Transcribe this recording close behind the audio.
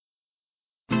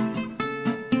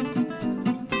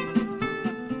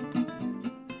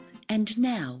And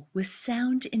now, with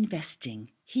Sound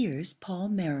Investing, here's Paul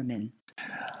Merriman.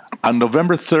 On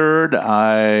November 3rd,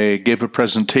 I gave a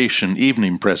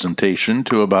evening presentation,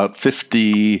 to about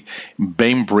 50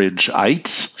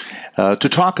 Bainbridgeites to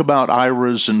talk about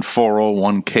IRAs and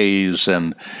 401ks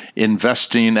and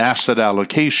investing, asset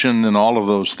allocation, and all of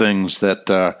those things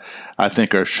that I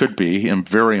think should be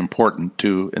very important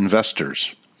to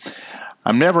investors.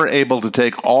 I'm never able to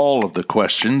take all of the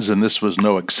questions, and this was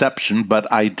no exception,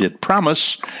 but I did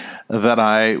promise that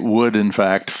I would, in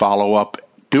fact, follow up,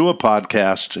 do a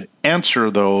podcast, answer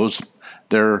those.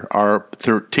 There are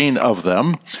 13 of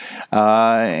them,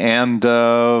 and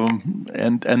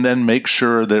then make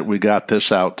sure that we got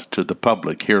this out to the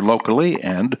public here locally,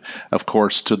 and of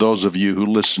course to those of you who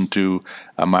listen to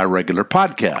my regular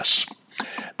podcasts.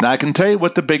 Now, I can tell you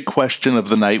what the big question of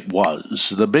the night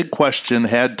was. The big question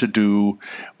had to do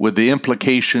with the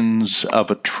implications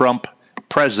of a Trump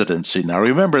presidency. Now,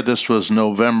 remember, this was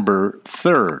November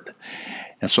 3rd.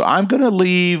 And so I'm going to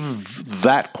leave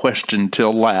that question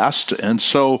till last. And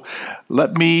so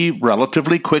let me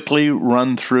relatively quickly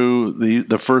run through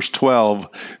the first 12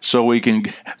 so we can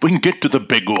get to the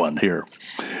big one here.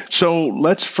 So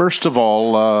let's first of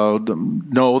all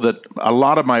know that a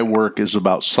lot of my work is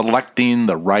about selecting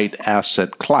the right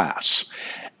asset class.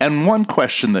 And one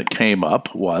question that came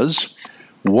up was,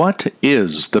 what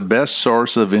is the best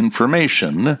source of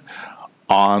information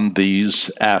on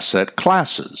these asset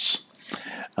classes?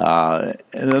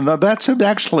 And that's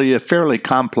actually a fairly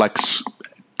complex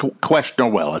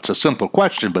question. Well, it's a simple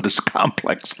question, but it's a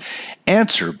complex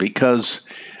answer because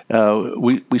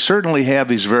we certainly have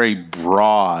these very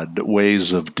broad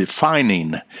ways of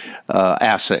defining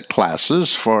asset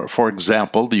classes. For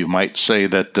example, you might say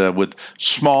that with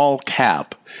small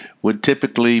cap would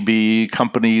typically be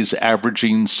companies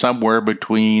averaging somewhere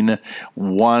between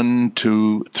 $1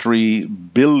 to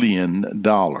 $3 billion.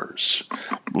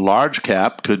 Large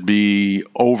cap could be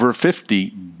over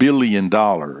 $50 billion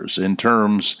in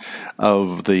terms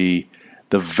of the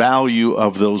value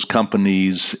of those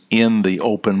companies in the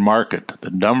open market,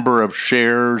 the number of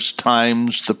shares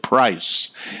times the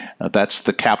price. That's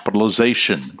the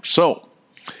capitalization. So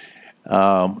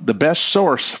the best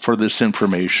source for this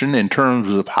information in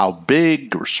terms of how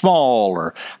big or small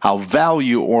or how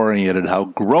value-oriented, how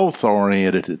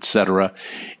growth-oriented, etc.,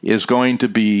 is going to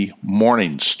be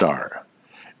Morningstar.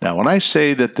 Now, when I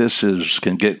say that this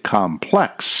can get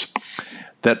complex,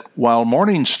 that while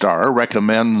Morningstar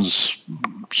recommends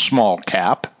small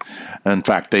cap, in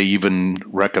fact, they even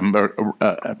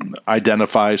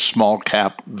identify small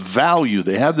cap value.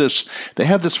 They have this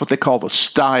what they call the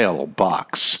style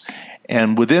box.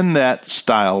 And within that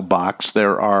style box,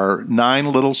 there are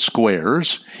 9 little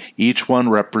squares. Each one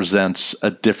represents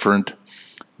a different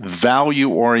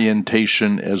value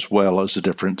orientation as well as a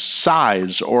different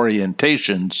size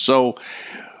orientation. So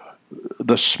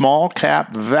the small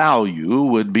cap value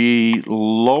would be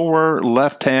lower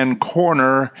left-hand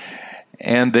corner,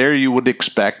 and there you would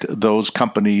expect those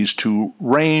companies to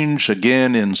range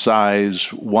again in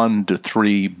size 1 to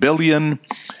 3 billion.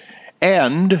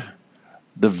 And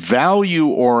the value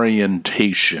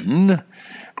orientation,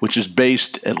 which is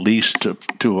based, at least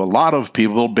to a lot of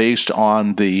people, based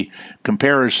on the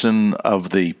comparison of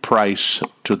the price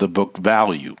to the book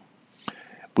value,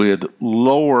 with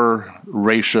lower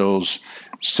ratios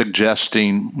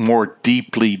suggesting more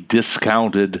deeply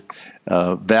discounted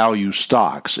value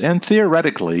stocks, and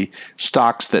theoretically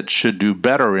stocks that should do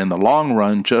better in the long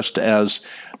run, just as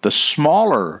the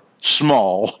small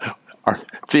are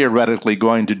theoretically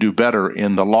going to do better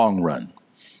in the long run.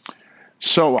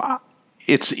 So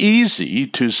it's easy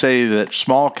to say that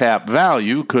small cap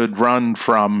value could run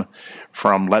from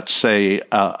let's say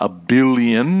 $1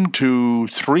 billion to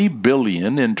 $3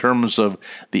 billion in terms of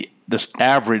this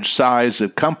average size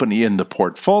of company in the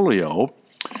portfolio,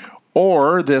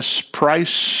 or this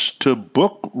price to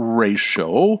book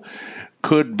ratio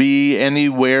could be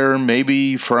anywhere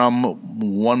maybe from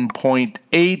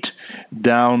 1.8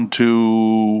 down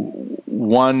to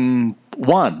 1.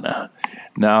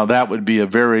 Now, that would be a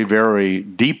very, very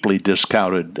deeply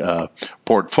discounted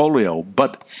portfolio.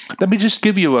 But let me just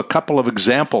give you a couple of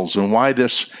examples on why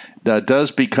this does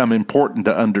become important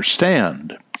to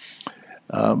understand.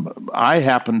 I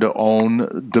happen to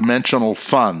own Dimensional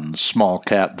Funds, small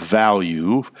cap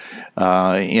value,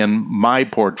 in my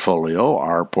portfolio,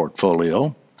 our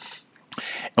portfolio.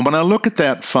 And when I look at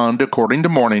that fund, according to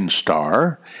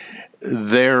Morningstar,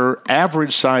 their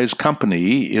average size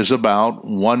company is about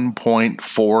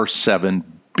 $1.47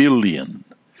 billion.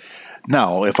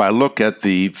 Now, if I look at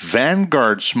the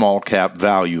Vanguard Small Cap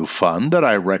Value Fund that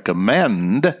I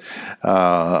recommend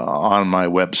on my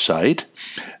website,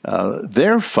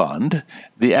 their fund,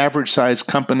 the average size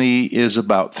company is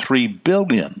about $3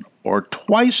 billion, or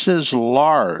twice as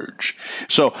large.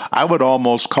 So I would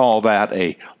almost call that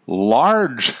a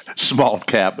large small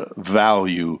cap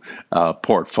value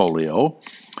portfolio.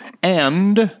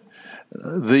 And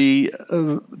the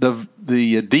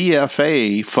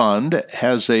DFA fund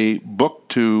has a book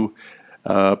to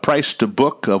price to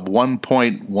book of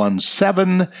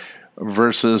 1.17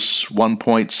 versus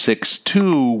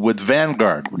 1.62 with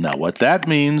Vanguard. Now, what that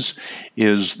means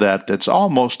is that it's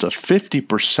almost a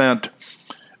 50%,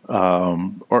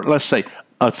 or let's say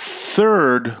a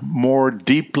third more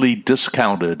deeply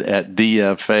discounted at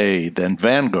DFA than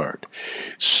Vanguard.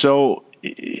 So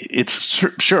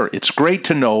it's great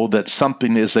to know that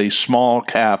something is a small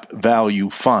cap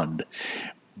value fund.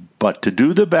 But to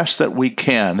do the best that we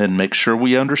can and make sure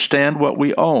we understand what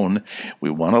we own, we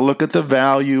want to look at the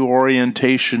value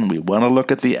orientation. We want to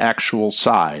look at the actual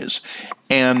size.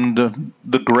 And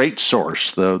the great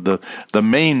source, the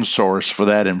main source for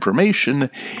that information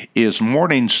is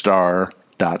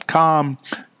Morningstar.com.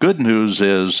 Good news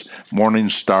is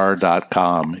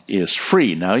Morningstar.com is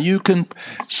free. Now, you can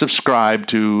subscribe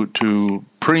to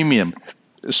premium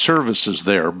services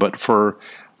there, but for,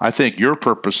 I think, your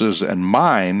purposes and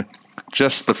mine,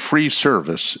 just the free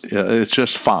service is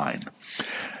just fine.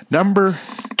 Number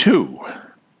two,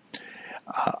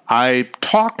 I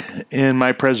talk in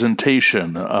my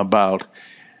presentation about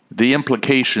the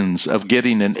implications of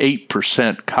getting an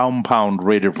 8% compound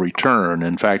rate of return.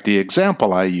 In fact, the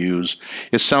example I use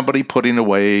is somebody putting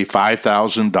away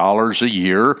 $5,000 a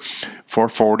year for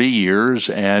 40 years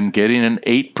and getting an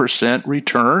 8%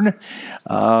 return,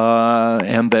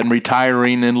 and then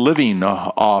retiring and living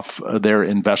off their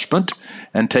investment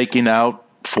and taking out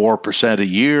 4% a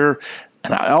year.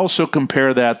 And I also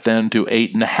compare that then to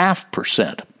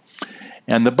 8.5%.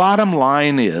 And the bottom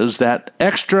line is that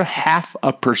extra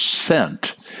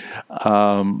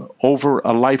 0.5% over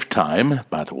a lifetime.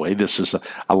 By the way, this is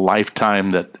a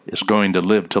lifetime that is going to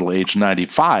live till age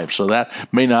 95, so that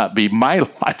may not be my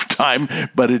lifetime,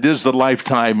 but it is the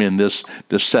lifetime in this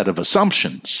set of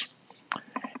assumptions.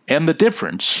 And the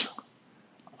difference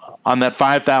on that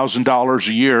 $5,000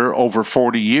 a year over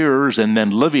 40 years and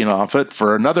then living off it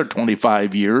for another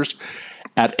 25 years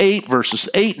at 8 versus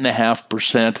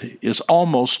 8.5% is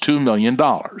almost $2 million.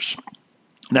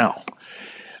 Now,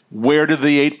 where did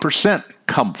the 8%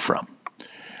 come from?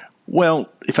 Well,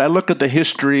 if I look at the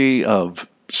history of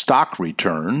stock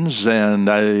returns, and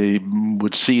I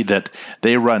would see that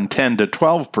they run 10 to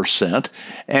 12%,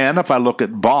 and if I look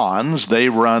at bonds, they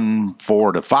run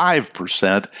 4 to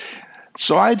 5%.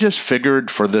 So I just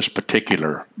figured for this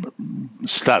particular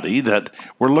study that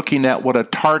we're looking at what a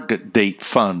target date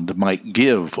fund might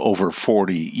give over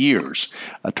 40 years.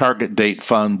 A target date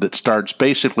fund that starts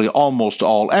basically almost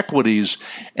all equities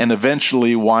and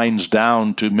eventually winds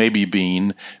down to maybe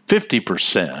being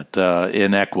 50%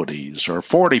 in equities or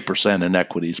 40% in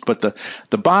equities. But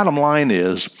the bottom line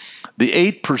is the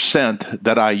 8%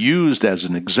 that I used as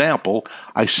an example,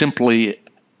 I simply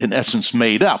in essence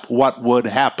made up what would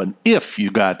happen if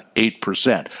you got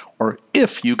 8% or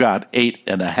if you got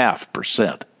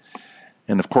 8.5%.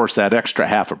 And of course, that extra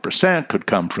 0.5% could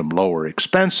come from lower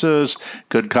expenses,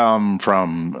 could come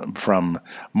from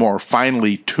more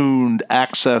finely tuned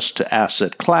access to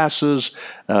asset classes,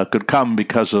 could come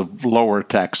because of lower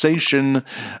taxation.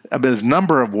 I mean, there's a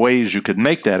number of ways you could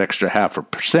make that extra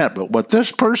 0.5%. But what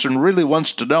this person really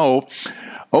wants to know,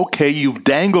 okay, you've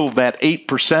dangled that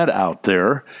 8% out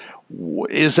there.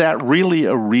 Is that really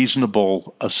a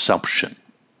reasonable assumption?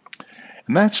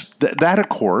 And that, of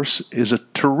course, is a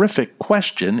terrific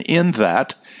question in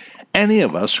that any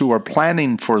of us who are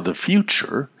planning for the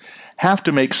future have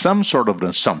to make some sort of an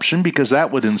assumption, because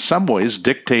that would in some ways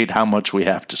dictate how much we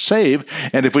have to save.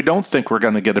 And if we don't think we're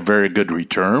going to get a very good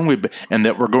return and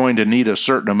that we're going to need a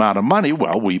certain amount of money,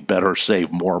 well, we better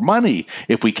save more money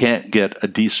if we can't get a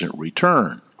decent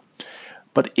return.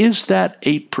 But is that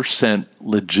 8%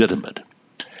 legitimate?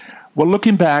 Well,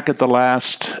 looking back at the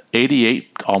last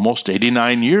 88, almost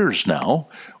 89 years now,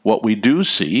 what we do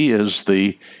see is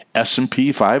the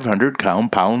S&P 500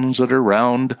 compounds at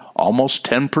around almost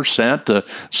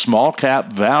 10%. Small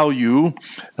cap value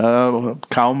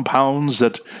compounds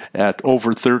at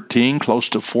over 13, close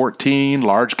to 14.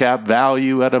 Large cap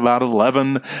value at about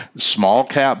 11. Small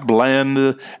cap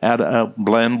blend at a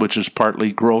blend which is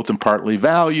partly growth and partly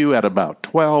value at about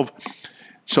 12.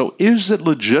 So is it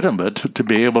legitimate to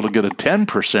be able to get a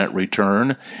 10%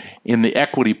 return in the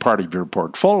equity part of your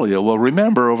portfolio? Well,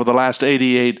 remember, over the last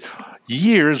 88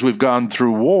 years, we've gone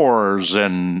through wars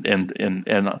and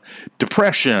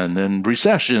depression and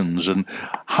recessions and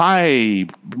high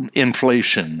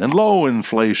inflation and low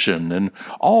inflation and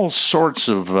all sorts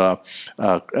of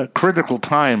critical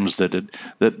times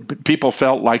that people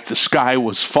felt like the sky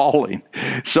was falling.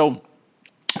 So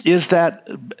is that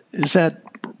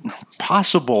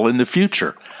possible in the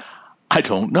future? I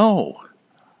don't know.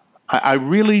 I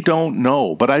really don't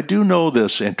know. But I do know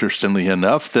this, interestingly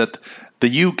enough, that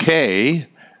the UK,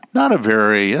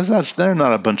 they're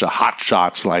not a bunch of hot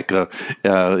shots like in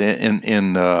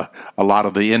a lot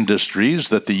of the industries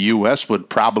that the U.S. would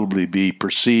probably be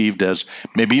perceived as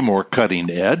maybe more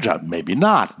cutting edge, maybe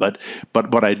not. But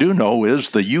what I do know is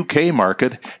the UK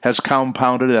market has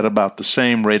compounded at about the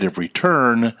same rate of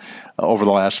return over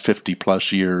the last 50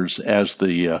 plus years as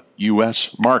the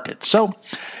U.S. market. So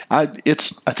I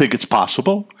think it's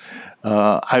possible.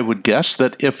 I would guess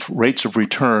that if rates of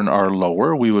return are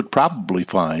lower, we would probably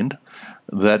find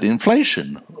that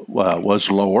inflation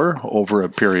was lower over a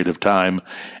period of time,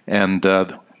 and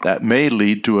that may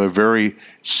lead to a very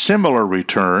similar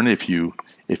return if you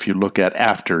look at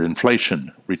after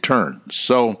inflation returns.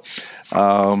 So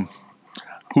who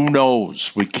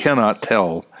knows? We cannot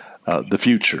tell the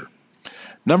future.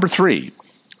 Number 3.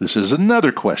 This is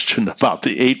another question about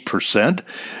the 8%.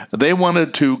 They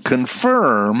wanted to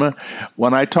confirm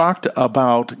when I talked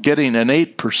about getting an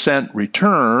 8%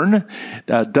 return,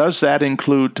 does that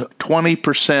include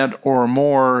 20% or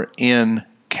more in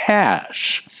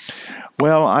cash?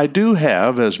 Well, I do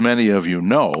have, as many of you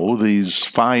know, these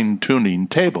fine-tuning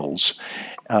tables,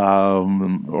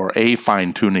 or a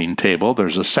fine-tuning table.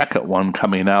 There's a second one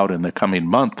coming out in the coming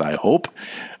month, I hope,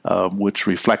 which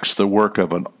reflects the work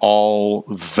of an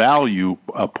all-value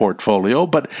portfolio.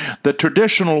 But the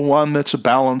traditional one that's a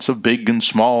balance of big and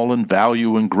small and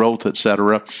value and growth,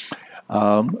 etc.,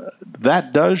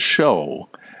 that does show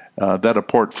that a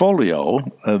portfolio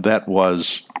that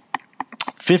was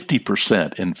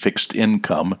 50% in fixed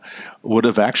income would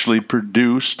have actually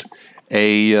produced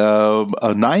a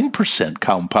 9%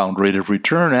 compound rate of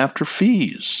return after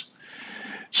fees.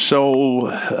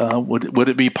 So would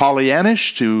it be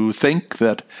Pollyannish to think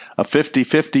that a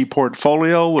 50-50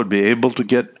 portfolio would be able to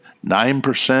get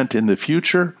 9% in the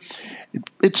future?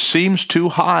 It seems too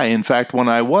high. In fact, when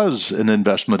I was an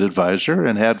investment advisor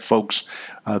and had folks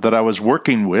that I was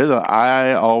working with,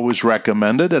 I always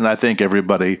recommended, and I think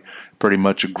everybody pretty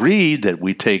much agreed, that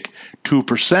we take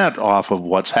 2% off of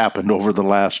what's happened over the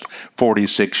last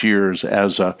 46 years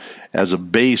as a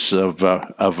base of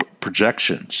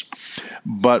projections.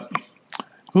 But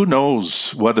who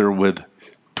knows whether with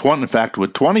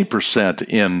 20%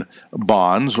 in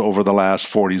bonds over the last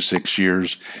 46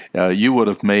 years, you would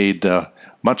have made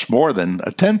much more than a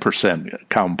 10%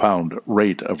 compound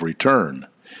rate of return.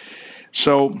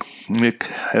 So,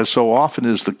 as so often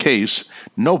is the case,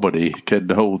 nobody can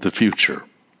know the future.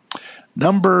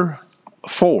 Number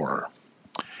 4.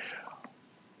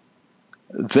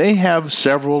 They have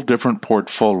several different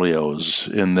portfolios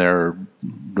in their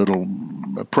little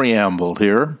preamble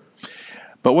here.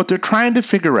 But what they're trying to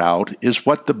figure out is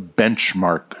what the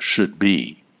benchmark should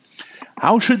be.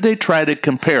 How should they try to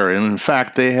compare? And in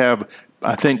fact, they have,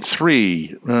 I think,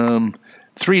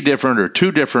 two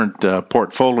different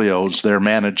portfolios they're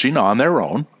managing on their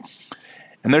own.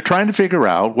 And they're trying to figure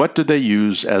out what do they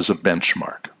use as a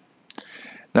benchmark.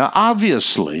 Now,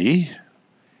 obviously,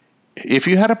 if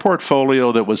you had a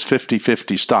portfolio that was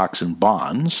 50-50 stocks and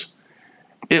bonds,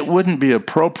 it wouldn't be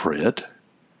appropriate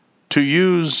to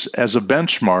use as a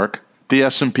benchmark the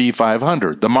S&P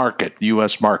 500, the market, the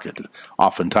U.S. market,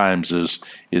 oftentimes is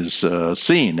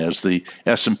seen as the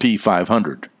S&P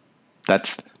 500.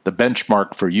 That's the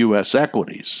benchmark for U.S.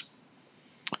 equities.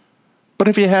 But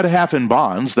if you had half in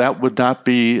bonds, that would not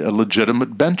be a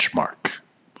legitimate benchmark.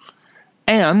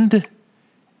 And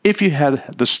if you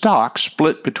had the stock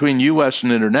split between U.S.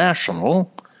 and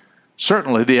international,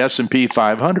 certainly the S&P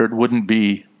 500 wouldn't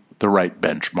be the right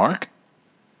benchmark.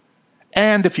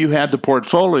 And if you had the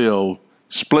portfolio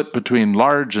split between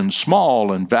large and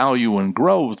small and value and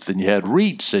growth, and you had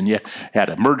REITs and you had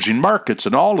emerging markets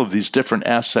and all of these different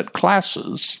asset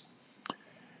classes,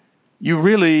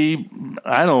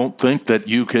 I don't think that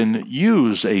you can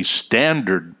use a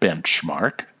standard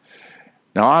benchmark.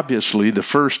 Now, obviously, the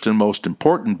first and most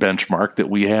important benchmark that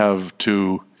we have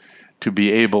to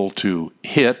be able to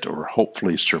hit or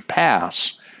hopefully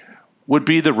surpass would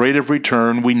be the rate of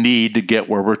return we need to get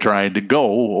where we're trying to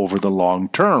go over the long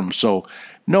term. So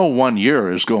no one year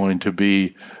is going to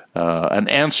be an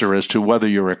answer as to whether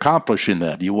you're accomplishing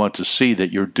that. You want to see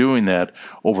that you're doing that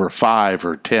over 5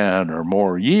 or 10 or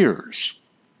more years.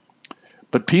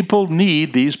 But people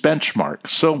need these benchmarks.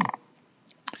 So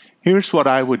here's what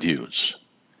I would use.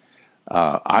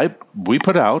 We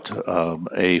put out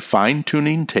a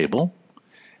fine-tuning table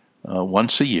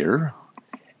once a year.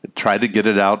 Try to get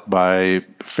it out by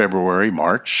February,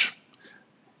 March.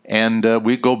 And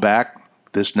we go back,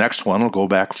 this next one will go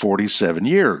back 47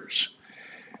 years.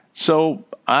 So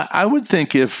I would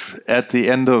think if at the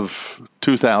end of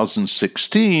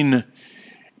 2016,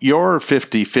 your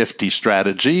 50-50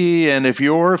 strategy, and if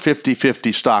your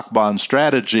 50-50 stock bond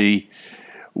strategy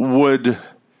would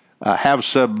have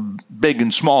some big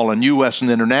and small and U.S. and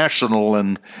international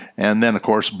and then, of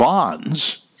course,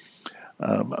 bonds,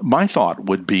 my thought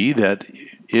would be that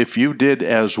if you did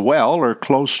as well or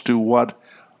close to what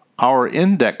our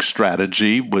index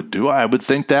strategy would do, I would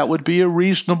think that would be a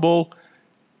reasonable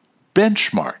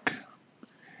benchmark.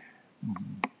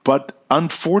 But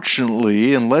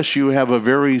unfortunately, unless you have a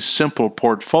very simple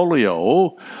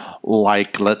portfolio,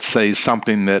 like let's say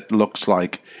something that looks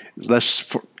like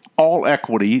all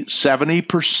equity,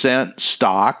 70%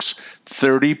 stocks,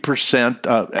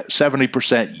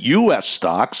 70% U.S.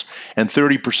 stocks, and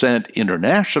 30%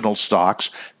 international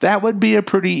stocks, that would be a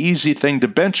pretty easy thing to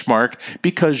benchmark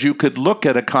because you could look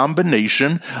at a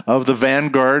combination of the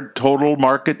Vanguard Total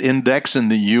Market Index in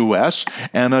the U.S.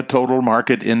 and a Total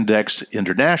Market Index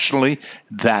internationally.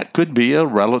 That could be a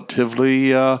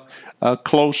relatively a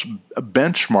close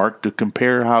benchmark to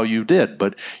compare how you did.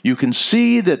 But you can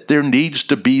see that there needs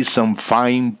to be some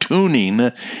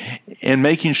fine-tuning in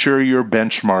making sure your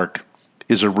benchmark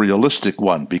is a realistic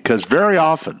one, because very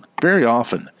often,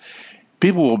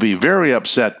 people will be very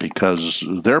upset because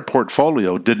their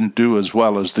portfolio didn't do as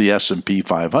well as the S&P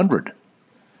 500.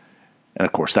 And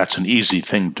of course, that's an easy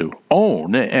thing to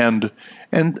own, and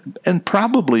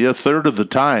probably a third of the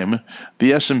time,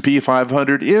 the S&P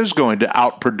 500 is going to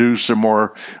outproduce a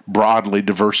more broadly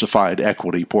diversified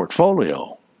equity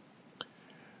portfolio.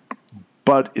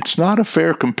 But it's not a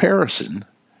fair comparison.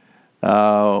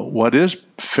 What is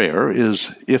fair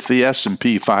is if the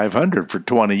S&P 500 for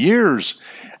 20 years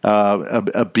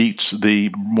beats the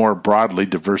more broadly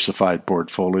diversified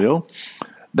portfolio,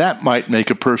 that might make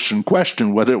a person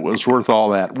question whether it was worth all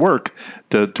that work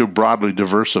to broadly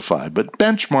diversify. But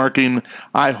benchmarking,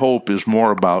 I hope, is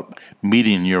more about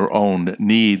meeting your own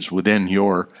needs within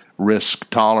your risk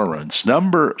tolerance.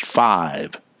 Number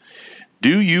 5,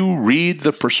 do you read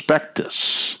the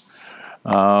prospectus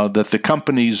that the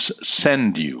companies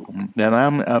send you? And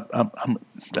I'm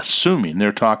assuming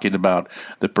they're talking about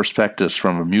the prospectus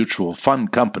from a mutual fund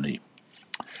company.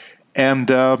 And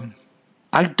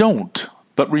I don't.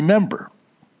 But remember,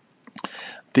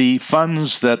 the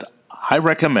funds that I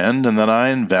recommend and that I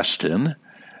invest in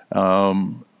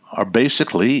are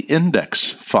basically index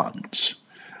funds.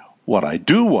 What I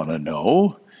do want to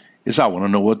know is I want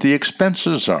to know what the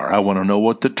expenses are. I want to know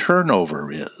what the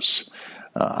turnover is.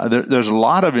 There's a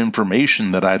lot of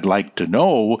information that I'd like to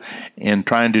know in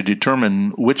trying to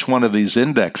determine which one of these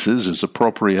indexes is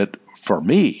appropriate for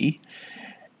me.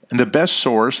 And the best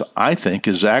source, I think,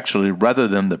 is actually, rather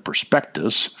than the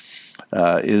prospectus,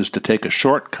 is to take a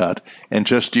shortcut and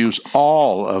just use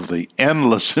all of the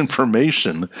endless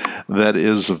information that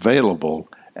is available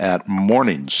at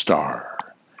Morningstar.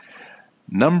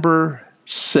 Number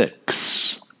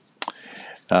 6.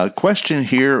 Question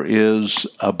here is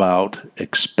about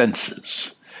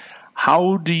expenses.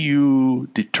 How do you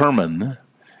determine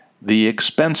the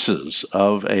expenses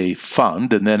of a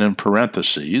fund, and then in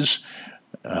parentheses,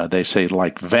 they say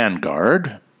like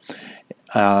Vanguard,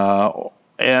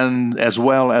 and as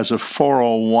well as a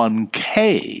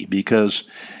 401k, because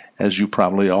as you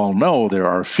probably all know, there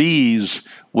are fees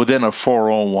within a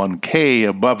 401k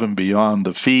above and beyond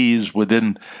the fees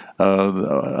within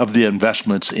of the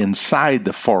investments inside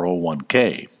the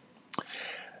 401k.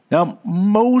 Now,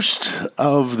 most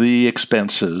of the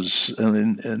expenses,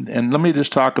 and let me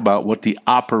just talk about what the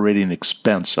operating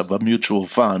expense of a mutual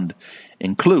fund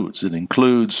includes. It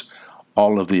includes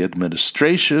all of the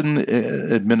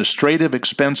administrative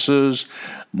expenses,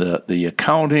 the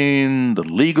accounting, the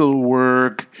legal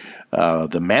work,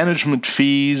 the management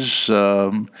fees,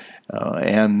 and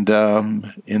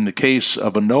in the case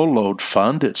of a no-load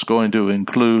fund, it's going to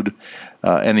include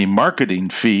any marketing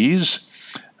fees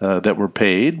that were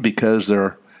paid, because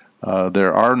there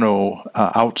are no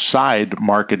outside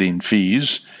marketing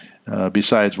fees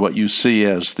besides what you see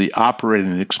as the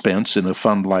operating expense in a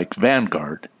fund like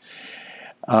Vanguard.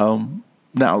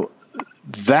 Now,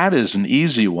 that is an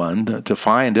easy one to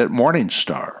find at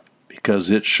Morningstar, because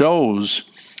it shows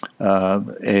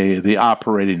the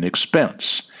operating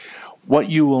expense. What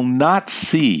you will not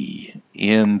see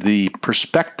in the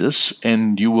prospectus,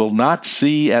 and you will not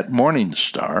see at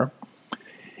Morningstar,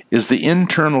 is the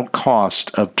internal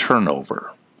cost of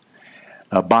turnover,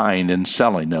 buying and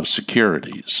selling of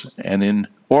securities. And in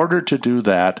order to do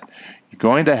that, you're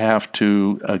going to have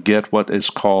to get what is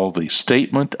called the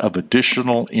Statement of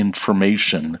Additional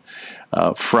Information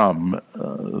from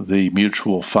the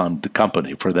mutual fund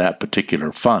company for that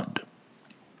particular fund.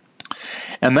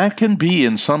 And that can be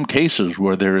in some cases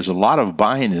where there is a lot of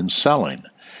buying and selling.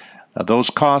 Those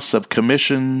costs of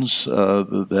commissions,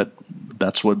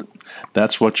 that's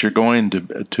what you're going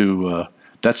to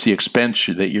that's the expense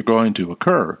that you're going to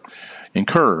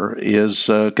incur is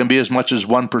can be as much as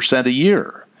 1% a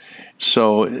year.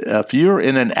 So if you're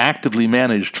in an actively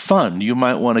managed fund, you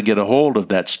might want to get a hold of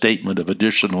that statement of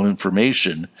additional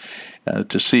information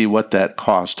to see what that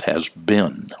cost has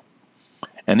been.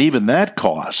 And even that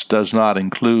cost does not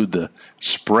include the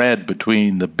spread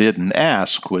between the bid and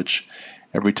ask, which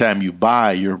every time you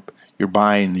buy, you're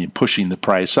buying and pushing the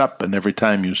price up, and every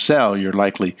time you sell, you're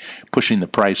likely pushing the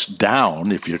price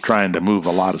down if you're trying to move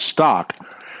a lot of stock.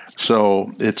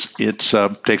 So it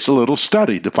takes a little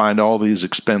study to find all these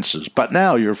expenses. But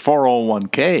now your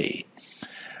 401k,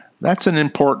 that's an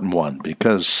important one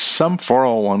because some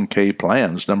 401k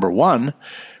plans, number one,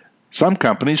 some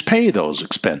companies pay those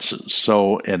expenses.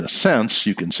 So in a sense,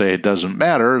 you can say it doesn't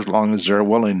matter as long as they're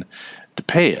willing to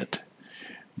pay it.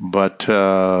 But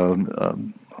the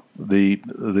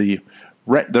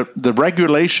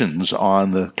regulations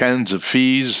on the kinds of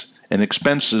fees and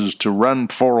expenses to run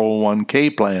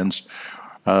 401k plans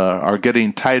are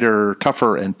getting tighter,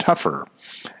 tougher, and tougher.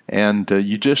 And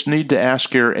you just need to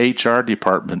ask your HR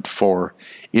department for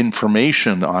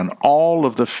information on all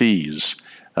of the fees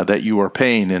that you are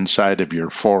paying inside of your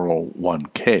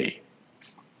 401k.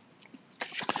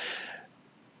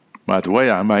 By the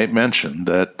way, I might mention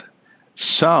that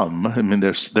there's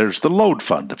the load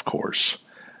fund, of course,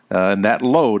 and that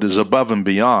load is above and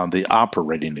beyond the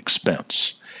operating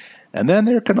expense. And then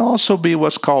there can also be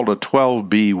what's called a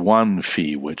 12B1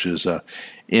 fee, which is an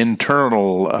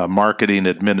internal marketing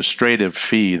administrative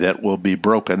fee that will be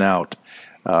broken out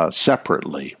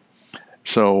separately.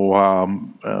 So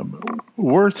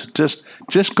worth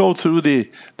just go through the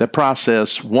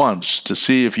process once to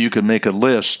see if you can make a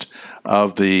list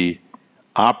of the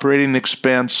operating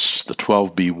expense, the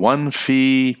 12B1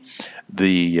 fee,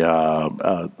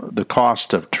 the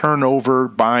cost of turnover,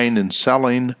 buying and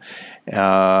selling,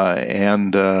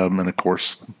 and of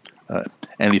course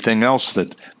anything else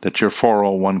that your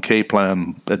 401k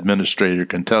plan administrator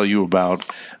can tell you about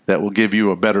that will give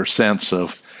you a better sense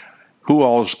of who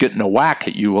all is getting a whack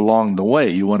at you along the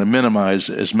way. You want to minimize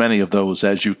as many of those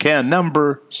as you can.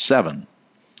 Number 7,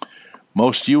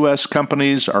 most U.S.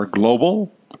 companies are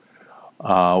global.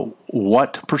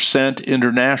 What percent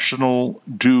international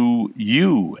do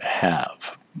you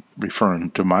have?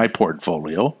 Referring to my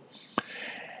portfolio.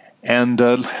 And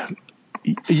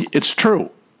it's true.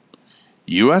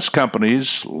 U.S.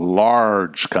 companies,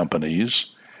 large companies,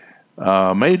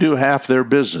 may do half their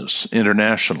business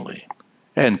internationally.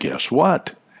 And guess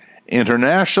what?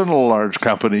 International large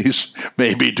companies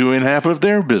may be doing half of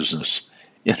their business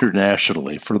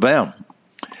internationally for them.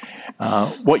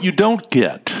 What you don't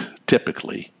get,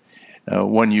 typically,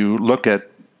 when you look at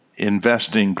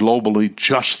investing globally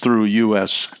just through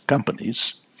U.S.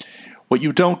 companies, what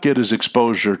you don't get is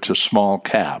exposure to small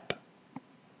cap.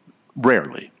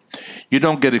 Rarely. You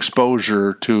don't get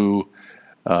exposure to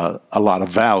a lot of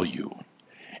value.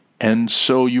 And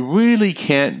so you really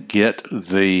can't get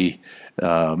the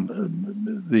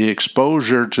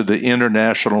exposure to the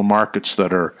international markets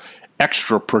that are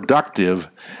extra productive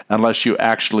unless you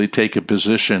actually take a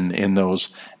position in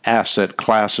those asset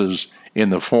classes in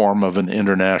the form of an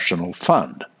international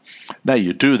fund. Now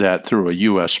you do that through a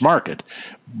U.S. market,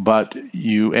 but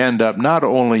you end up not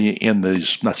only in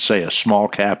these, let's say, a small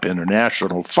cap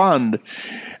international fund,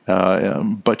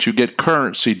 but you get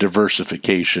currency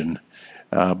diversification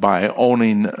by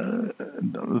owning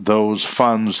those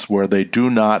funds where they do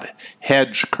not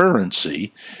hedge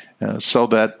currency, so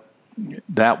that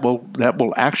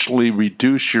will actually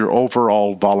reduce your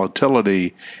overall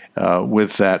volatility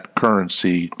with that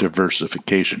currency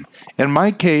diversification. In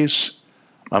my case,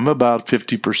 I'm about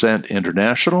 50%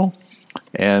 international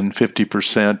and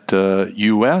 50%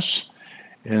 U.S.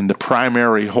 in the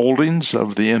primary holdings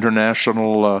of the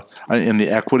international in the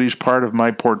equities part of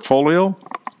my portfolio.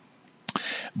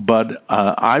 But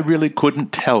I really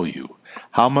couldn't tell you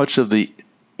how much of the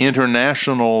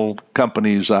international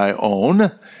companies I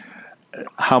own,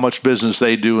 how much business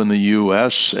they do in the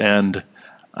U.S., and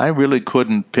I really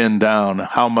couldn't pin down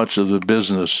how much of the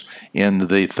business in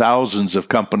the thousands of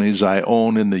companies I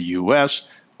own in the U.S.,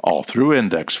 all through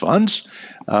index funds,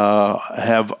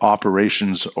 have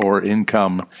operations or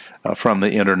income from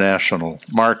the international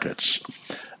markets.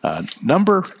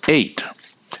 Number 8.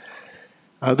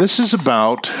 This is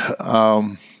about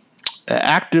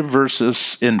active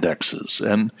versus indexes.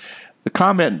 And the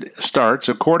comment starts,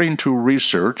 according to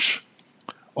research,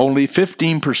 only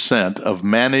 15% of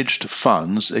managed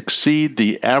funds exceed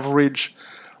the average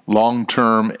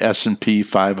long-term S&P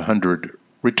 500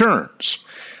 returns.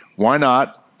 Why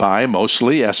not buy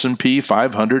mostly S&P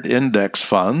 500 index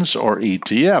funds or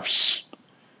ETFs?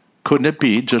 Couldn't it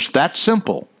be just that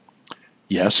simple?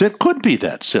 Yes, it could be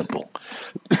that simple.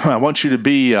 I want you to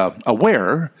be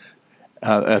aware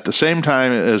at the same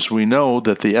time as we know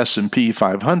that the S&P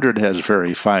 500 has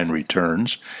very fine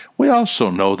returns, we also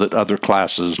know that other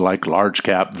classes like large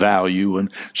cap value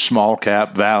and small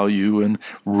cap value and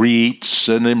REITs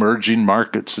and emerging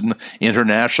markets and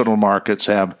international markets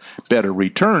have better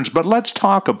returns. But let's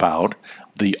talk about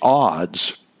the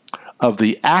odds of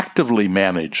the actively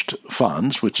managed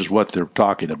funds, which is what they're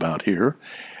talking about here.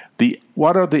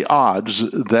 What are the odds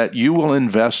that you will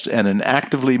invest in an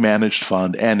actively managed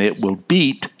fund and it will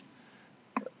beat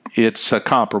its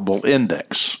comparable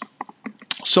index?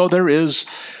 So there is,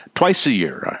 twice a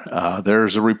year,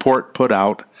 there's a report put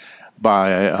out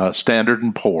by Standard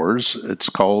 & Poor's. It's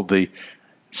called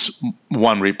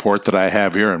one report that I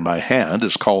have here in my hand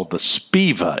is called the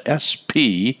SPIVA,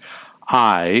 S-P-I-V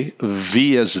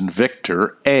as in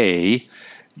Victor, A,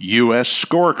 U.S.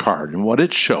 scorecard. And what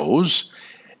it shows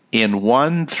in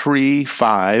 1, 3,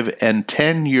 5, and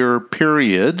 10-year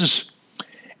periods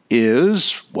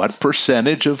is what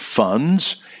percentage of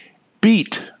funds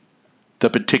beat the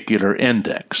particular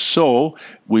index. So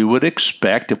we would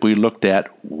expect, if we looked at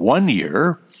 1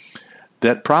 year,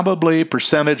 that probably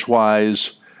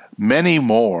percentage-wise, many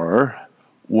more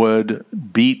would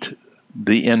beat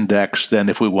the index than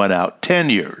if we went out 10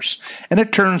 years. And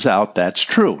it turns out that's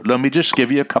true. Let me just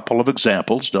give you a couple of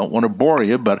examples. Don't want to bore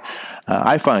you, but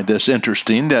I find this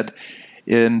interesting that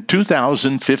in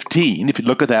 2015, if you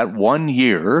look at that 1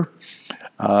 year,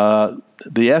 the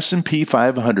S&P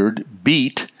 500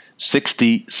 beat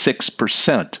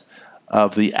 66%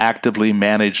 of the actively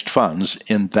managed funds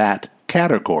in that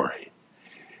category.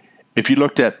 If you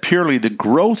looked at purely the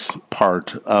growth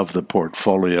part of the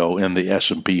portfolio in the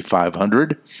S&P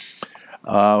 500,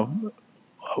 let's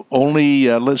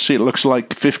see, it looks like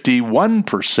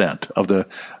 51% of the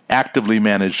actively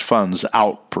managed funds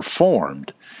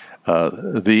outperformed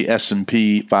the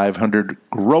S&P 500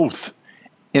 growth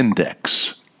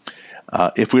index.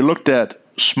 If we looked at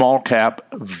small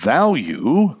cap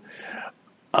value,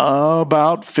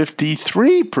 about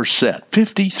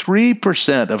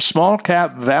 53% of small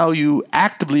cap value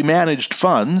actively managed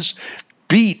funds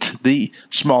beat the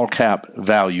small cap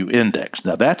value index.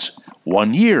 Now that's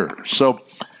 1 year, so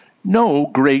no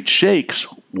great shakes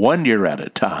 1 year at a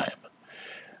time.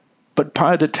 But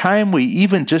by the time we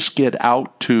even just get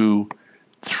out to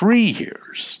 3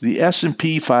 years, the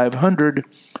S&P 500,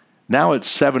 now it's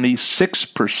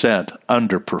 76%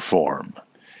 underperform.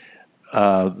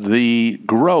 The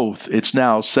growth, it's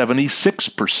now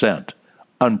 76%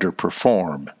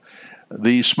 underperform.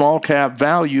 The small cap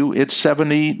value, it's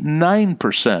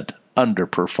 79%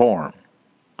 underperform.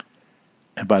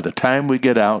 And by the time we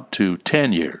get out to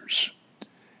 10 years,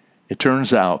 it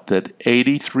turns out that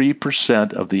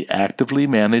 83% of the actively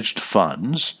managed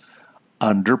funds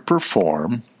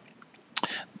underperform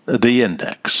the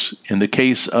index. In the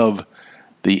case of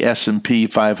the S&P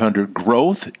 500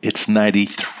 growth, it's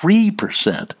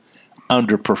 93%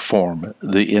 underperform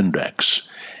the index.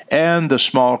 And the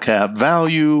small cap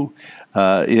value,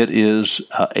 it is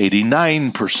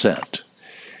 89%.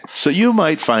 So you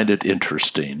might find it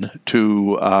interesting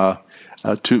to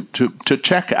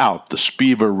check out the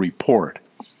SPIVA report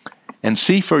and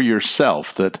see for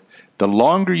yourself that the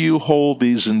longer you hold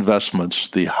these investments,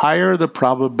 the higher the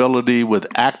probability with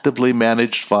actively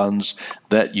managed funds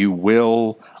that you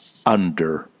will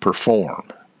underperform.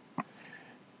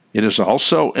 It is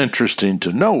also interesting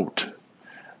to note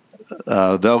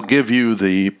they'll give you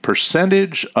the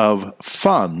percentage of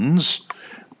funds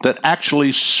that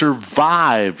actually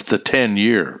survived the 10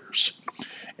 years.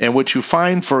 And what you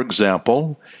find, for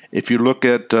example, if you look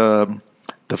at the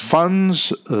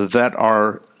funds that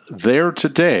are there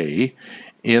today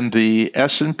in the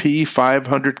S&P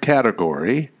 500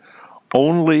 category,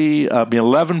 only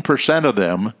 11% of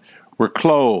them were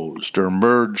closed or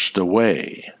merged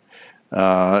away.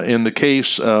 In the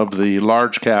case of the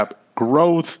large cap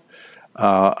growth,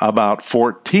 about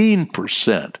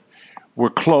 14% were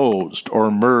closed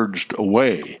or merged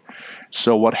away.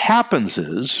 So what happens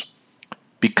is,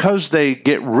 because they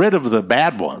get rid of the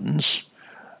bad ones,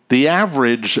 the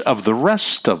average of the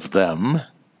rest of them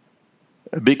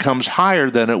becomes higher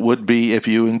than it would be if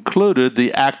you included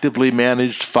the actively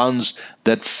managed funds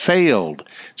that failed.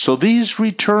 So these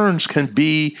returns can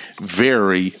be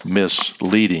very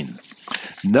misleading.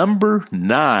 Number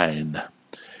 9,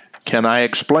 can I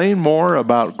explain more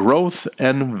about growth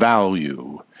and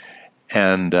value?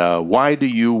 And why do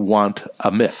you want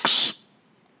a mix?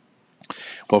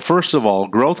 Well, first of all,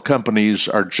 growth companies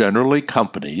are generally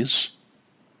companies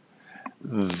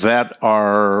that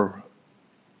are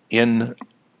in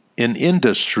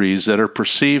industries that are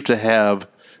perceived to have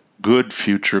good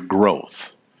future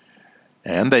growth.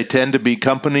 And they tend to be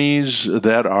companies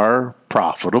that are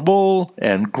profitable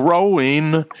and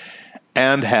growing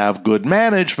and have good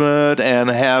management and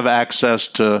have access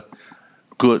to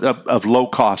good of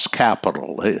low-cost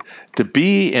capital. To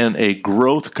be in a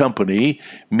growth company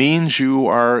means you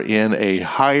are in a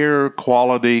higher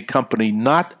quality company,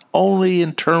 not only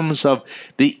in terms of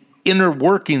the inner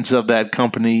workings of that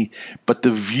company, but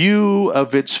the view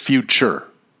of its future.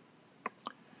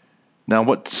 Now,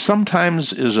 what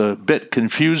sometimes is a bit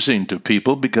confusing to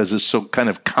people because it's so kind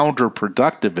of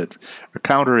counterproductive or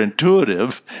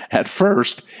counterintuitive at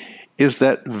first is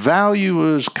that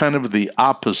value is kind of the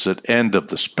opposite end of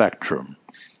the spectrum.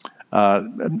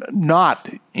 Not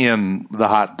in the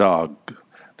hot dog,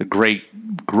 the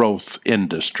great growth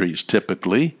industries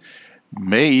typically,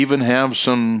 may even have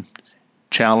some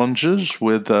challenges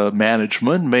with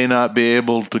management, may not be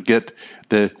able to get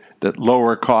the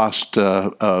lower cost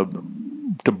to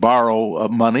borrow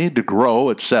money to grow,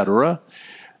 etc.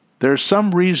 There's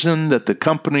some reason that the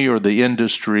company or the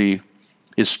industry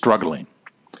is struggling.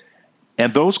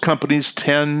 And those companies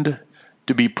tend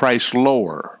to be priced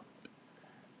lower.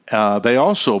 They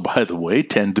also, by the way,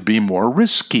 tend to be more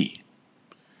risky.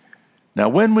 Now,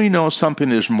 when we know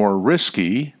something is more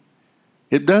risky,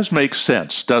 it does make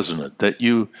sense, doesn't it, that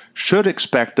you should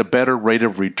expect a better rate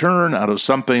of return out of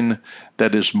something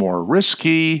that is more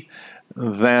risky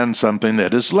than something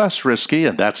that is less risky,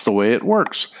 and that's the way it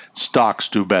works. Stocks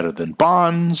do better than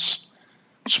bonds.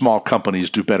 Small companies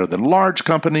do better than large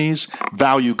companies.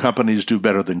 Value companies do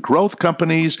better than growth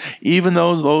companies. Even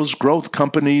though those growth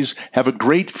companies have a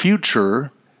great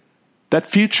future, that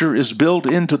future is built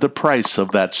into the price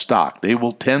of that stock. They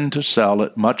will tend to sell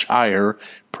at much higher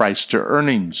price to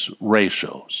earnings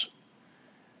ratios.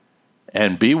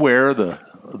 And beware the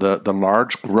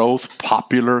large growth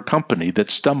popular company that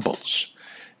stumbles,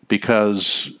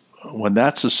 because when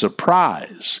that's a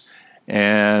surprise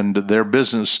and their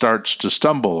business starts to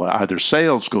stumble, either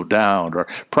sales go down or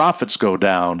profits go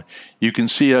down, you can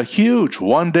see a huge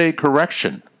one-day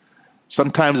correction.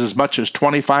 Sometimes as much as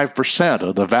 25%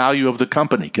 of the value of the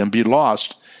company can be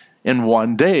lost in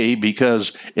one day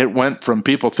because it went from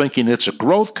people thinking it's a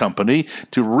growth company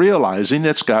to realizing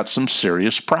it's got some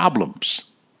serious problems.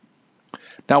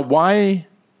 Now, why,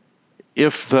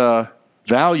 if the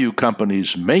value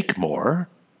companies make more,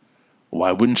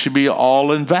 why wouldn't you be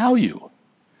all in value?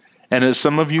 And as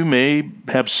some of you may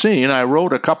have seen, I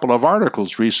wrote a couple of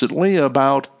articles recently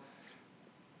about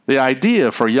the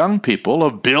idea for young people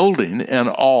of building an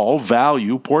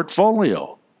all-value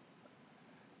portfolio.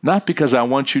 Not because I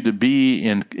want you to be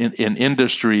in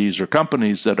industries or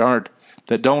companies that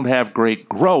don't have great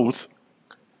growth,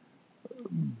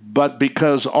 but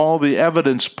because all the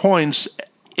evidence points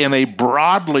in a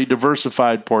broadly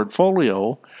diversified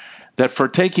portfolio that for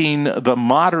taking the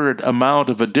moderate amount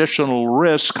of additional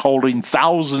risk, holding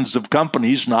thousands of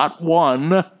companies, not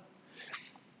one,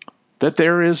 that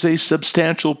there is a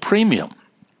substantial premium.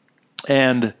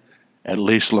 And at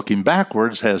least looking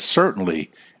backwards, has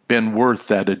certainly been worth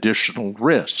that additional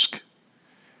risk.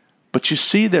 But you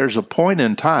see, there's a point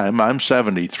in time, I'm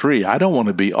 73, I don't want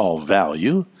to be all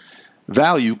value.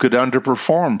 Value could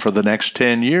underperform for the next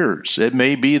 10 years. It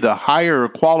may be the higher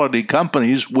quality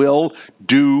companies will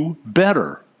do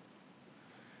better.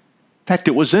 In fact,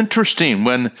 it was interesting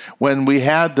when we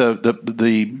had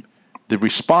the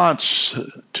response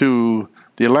to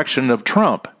the election of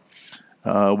Trump.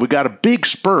 We got a big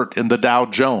spurt in the Dow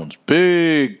Jones.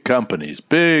 Big companies,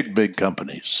 big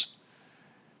companies.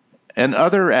 And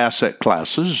other asset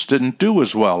classes didn't do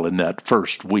as well in that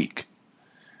first week.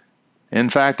 In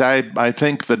fact, I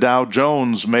think the Dow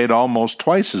Jones made almost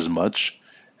twice as much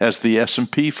as the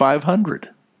S&P 500.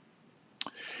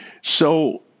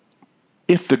 So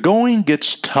if the going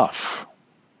gets tough,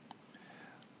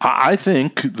 I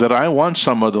think that I want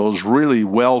some of those really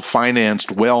well-financed,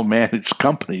 well-managed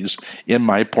companies in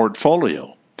my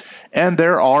portfolio. And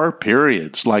there are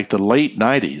periods like the late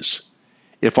 90s.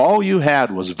 If all you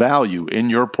had was value in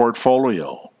your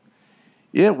portfolio,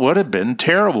 it would have been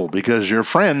terrible because your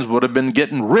friends would have been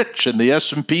getting rich in the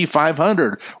S&P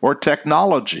 500 or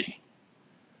technology.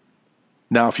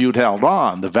 Now, if you'd held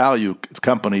on, the value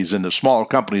companies and the small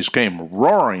companies came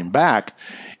roaring back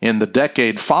in the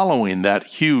decade following that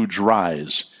huge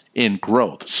rise in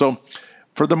growth. So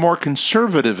for the more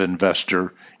conservative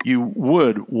investor, you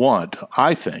would want,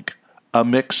 I think, a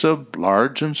mix of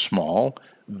large and small,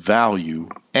 value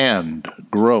and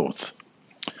growth.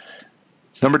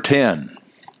 Number 10.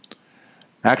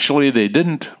 Actually, they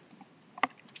didn't.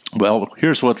 Well,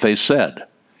 here's what they said.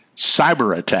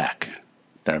 Cyber attack.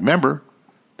 Now remember,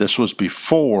 this was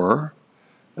before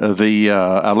the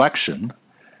election.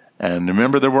 And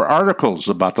remember, there were articles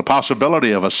about the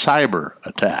possibility of a cyber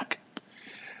attack.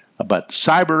 But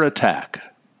cyber attack,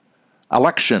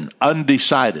 election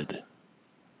undecided.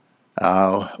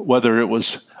 Whether it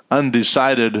was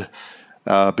undecided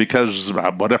because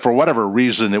for whatever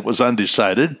reason it was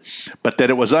undecided, but that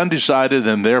it was undecided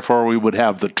and therefore we would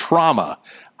have the trauma.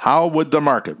 How would the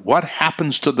market, what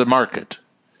happens to the market,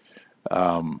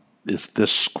 is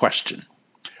this question.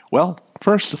 Well,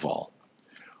 first of all,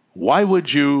 why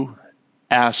would you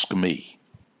ask me?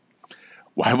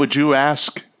 Why would you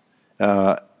ask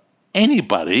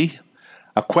anybody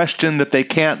a question that they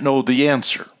can't know the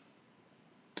answer?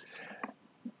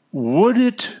 Would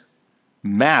it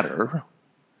matter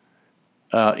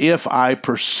if I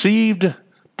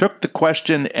took the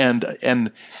question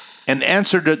and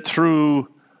answered it through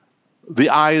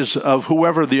the eyes of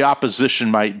whoever the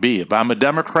opposition might be? If I'm a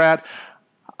Democrat,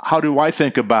 how do I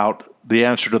think about the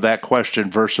answer to that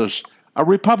question versus a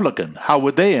Republican? How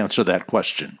would they answer that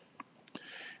question?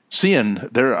 Seeing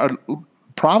there are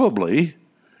probably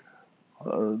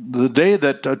the day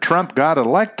that Trump got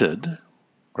elected,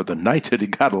 or the night that he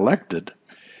got elected,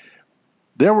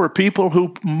 there were people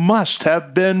who must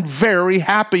have been very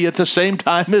happy at the same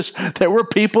time as there were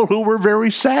people who were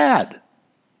very sad.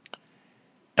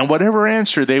 And whatever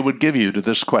answer they would give you to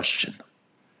this question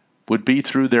would be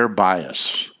through their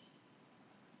bias,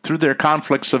 through their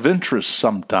conflicts of interest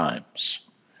sometimes.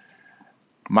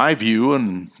 My view,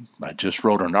 and I just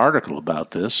wrote an article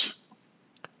about this,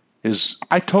 is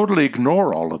I totally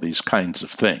ignore all of these kinds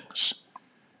of things.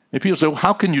 And people say, well,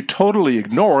 how can you totally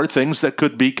ignore things that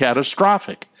could be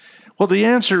catastrophic? Well, the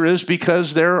answer is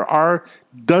because there are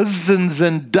dozens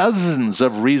and dozens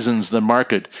of reasons the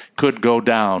market could go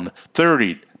down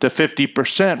 30 to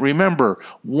 50%. Remember,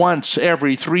 once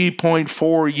every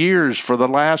 3.4 years since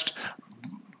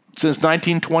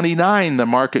 1929, the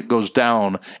market goes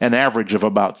down an average of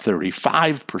about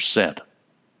 35%.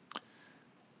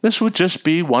 This would just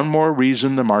be one more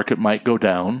reason the market might go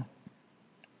down.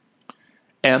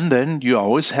 And then you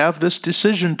always have this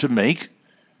decision to make.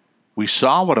 We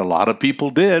saw what a lot of people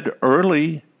did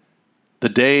early, the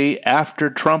day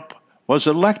after Trump was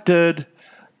elected.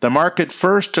 The market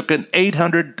first took an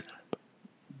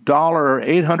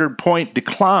 $800 point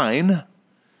decline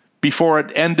before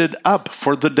it ended up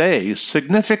for the day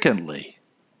significantly.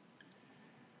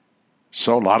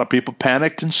 So a lot of people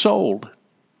panicked and sold.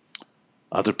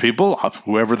 Other people,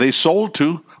 whoever they sold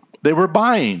to, they were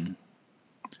buying.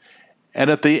 And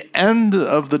at the end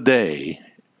of the day,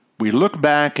 we look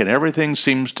back and everything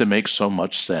seems to make so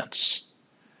much sense.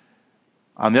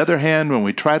 On the other hand, when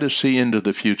we try to see into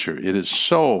the future, it is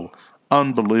so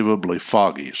unbelievably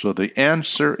foggy. So the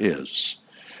answer is,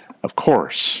 of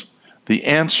course, the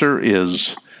answer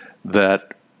is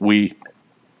that we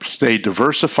stay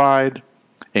diversified,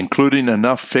 including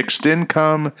enough fixed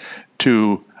income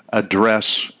to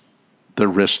address the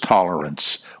risk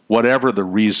tolerance, whatever the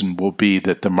reason will be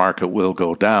that the market will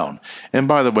go down. And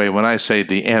by the way, when I say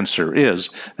the answer is,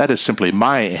 that is simply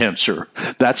my answer.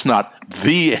 That's not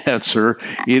the answer.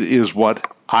 It is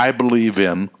what I believe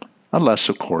in, unless,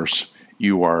 of course,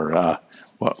 you are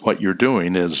what you're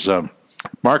doing is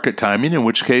market timing, in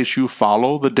which case you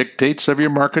follow the dictates of your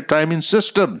market timing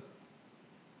system.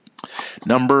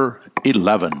 Number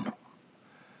 11.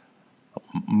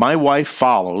 My wife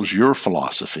follows your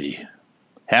philosophy.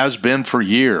 Has been for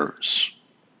years.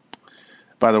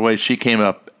 By the way, she came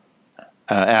up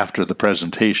after the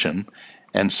presentation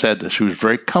and said that she was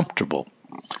very comfortable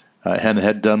and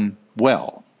had done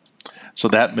well. So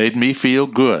that made me feel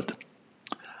good.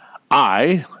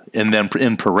 I, and then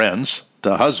in parens,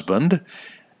 the husband,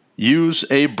 use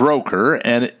a broker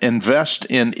and invest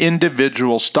in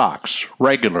individual stocks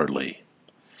regularly.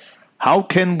 How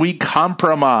can we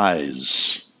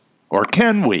compromise? Or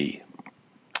can we?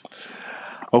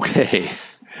 Okay.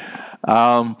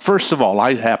 First of all,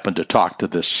 I happened to talk to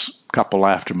this couple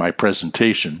after my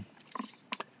presentation,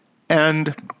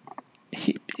 and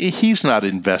he's not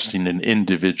investing in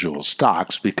individual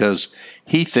stocks because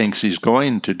he thinks he's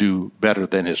going to do better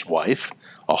than his wife,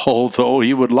 although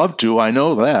he would love to. I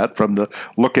know that from the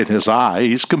look in his eye.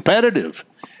 He's competitive,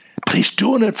 but he's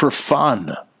doing it for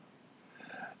fun.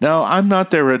 Now, I'm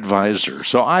not their advisor,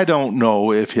 so I don't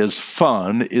know if his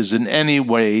fun is in any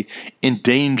way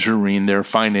endangering their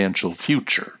financial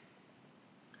future.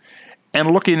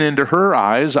 And looking into her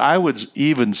eyes, I would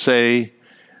even say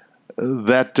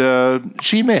that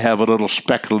she may have a little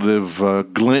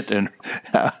speculative glint in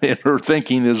her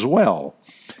thinking as well.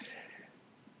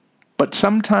 But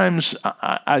sometimes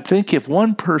I think if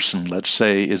one person, let's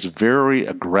say, is very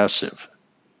aggressive,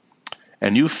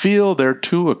 and you feel they're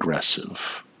too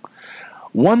aggressive,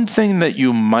 one thing that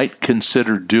you might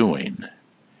consider doing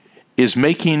is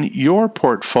making your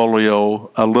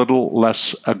portfolio a little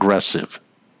less aggressive.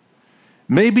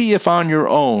 Maybe if on your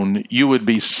own you would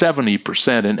be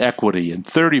 70% in equity and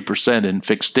 30% in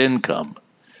fixed income,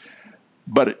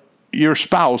 but your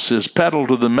spouse is pedal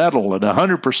to the metal at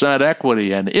 100%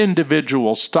 equity and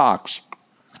individual stocks,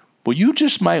 well, you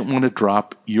just might want to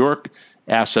drop your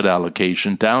asset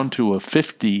allocation down to a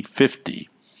 50-50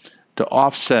 to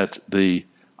offset the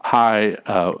high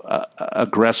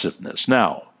aggressiveness.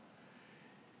 Now,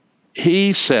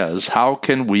 he says, how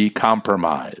can we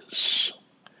compromise?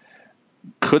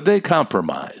 Could they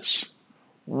compromise?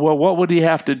 Well, what would he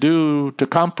have to do to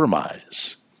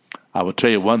compromise? I will tell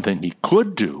you one thing he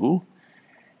could do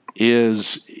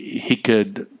is he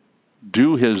could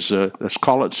do his, let's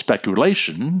call it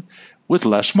speculation, with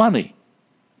less money.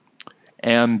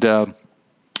 And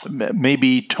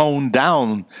maybe tone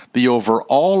down the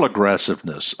overall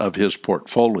aggressiveness of his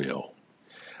portfolio.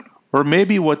 Or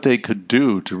maybe what they could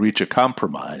do to reach a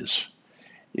compromise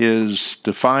is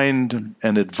to find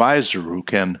an advisor who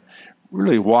can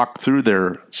really walk through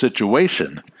their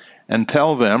situation and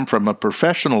tell them from a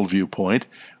professional viewpoint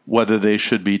whether they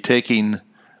should be taking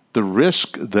the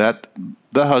risk that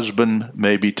the husband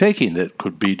may be taking that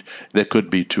could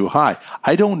be too high.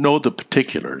 I don't know the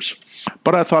particulars,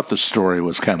 but I thought the story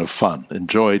was kind of fun.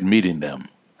 Enjoyed meeting them.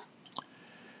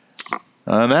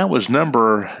 And that was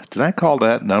did I call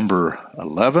that number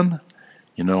 11?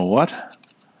 You know what?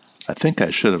 I think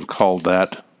I should have called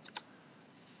that.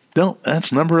 No,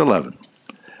 that's number 11.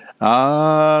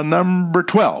 Number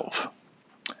 12.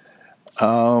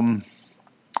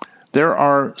 There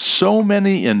are so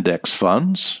many index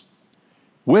funds.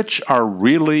 Which are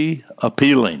really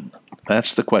appealing?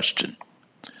 That's the question.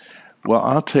 Well,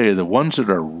 I'll tell you, the ones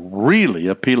that are really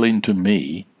appealing to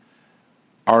me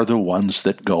are the ones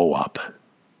that go up.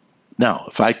 Now,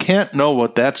 if I can't know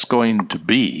what that's going to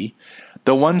be,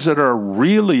 the ones that are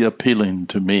really appealing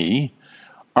to me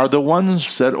are the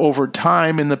ones that over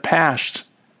time in the past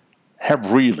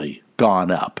have really gone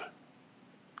up.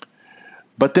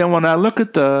 But then when I look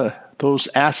at those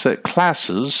asset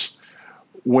classes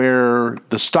where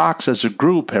the stocks as a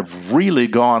group have really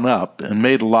gone up and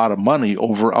made a lot of money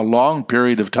over a long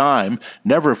period of time,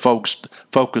 never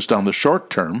focused on the short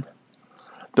term,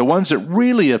 the ones that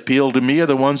really appeal to me are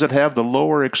the ones that have the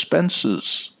lower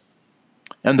expenses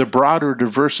and the broader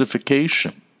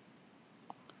diversification.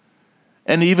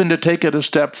 And even to take it a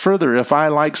step further, if I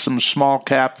like some small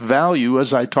cap value,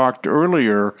 as I talked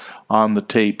earlier on the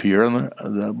tape here,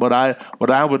 what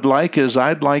I would like is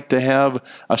I'd like to have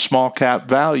a small cap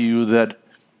value that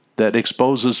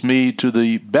exposes me to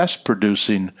the best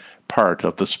producing part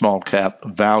of the small cap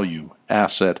value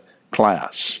asset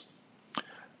class.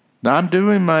 Now I'm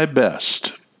doing my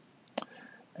best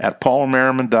at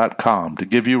paulmerriman.com to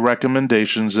give you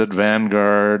recommendations at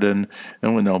Vanguard and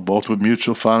we know both with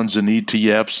mutual funds and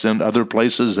ETFs and other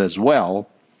places as well.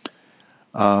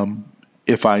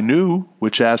 If I knew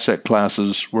which asset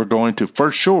classes were going to for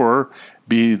sure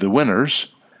be the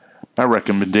winners, my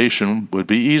recommendation would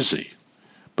be easy.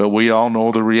 But we all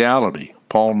know the reality.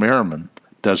 Paul Merriman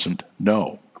doesn't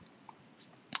know.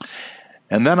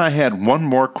 And then I had one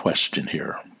more question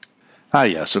here.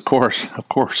 Yes, of course.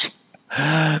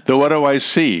 So what do I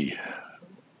see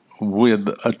with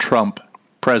a Trump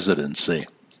presidency?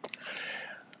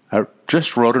 I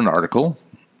just wrote an article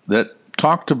that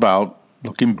talked about,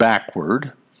 looking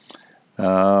backward,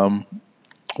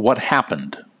 what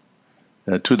happened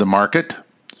to the market.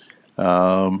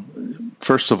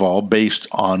 First of all, based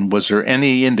on was there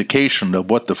any indication of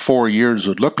what the 4 years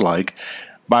would look like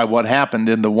by what happened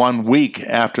in the 1 week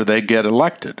after they get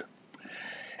elected.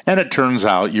 And it turns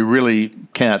out you really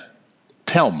can't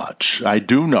tell much. I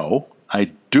do know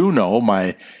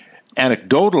my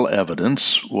anecdotal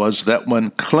evidence was that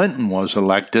when Clinton was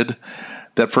elected,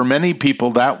 that for many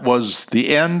people that was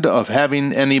the end of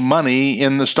having any money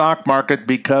in the stock market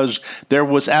because there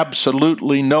was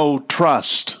absolutely no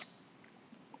trust.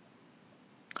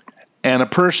 And a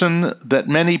person that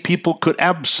many people could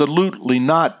absolutely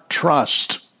not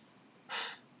trust.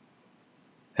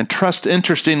 And trust,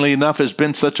 interestingly enough, has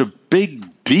been such a big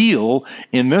deal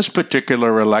in this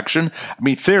particular election. I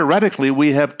mean, theoretically,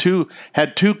 we had two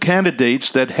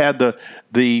candidates that had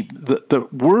the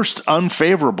worst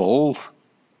unfavorable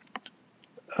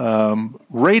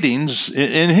ratings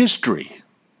in history.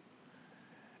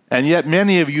 And yet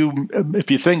many of you,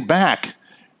 if you think back,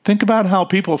 think about how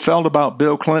people felt about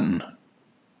Bill Clinton.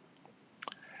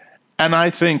 And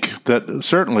I think that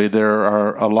certainly there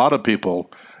are a lot of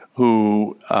people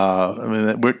who,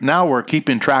 we're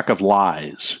keeping track of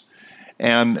lies.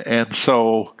 And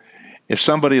so if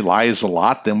somebody lies a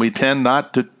lot, then we tend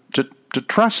not to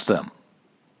trust them.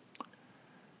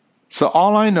 So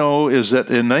all I know is that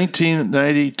in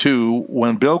 1992,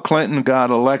 when Bill Clinton got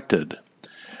elected,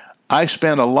 I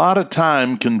spent a lot of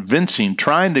time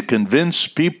trying to convince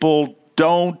people,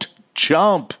 don't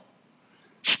jump.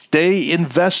 Stay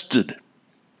invested.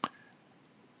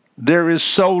 There is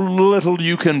so little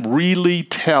you can really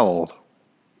tell.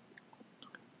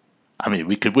 I mean,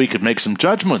 we could make some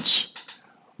judgments.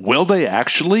 Will they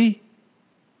actually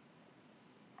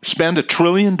spend $1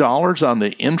 trillion on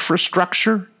the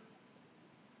infrastructure?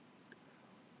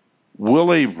 Will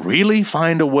they really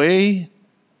find a way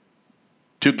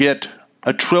to get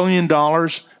 $1 trillion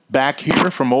back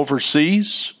here from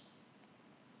overseas?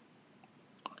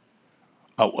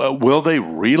 Will they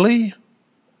really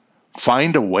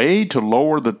find a way to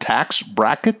lower the tax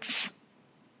brackets?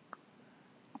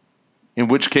 In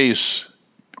which case,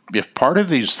 if part of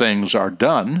these things are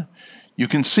done, you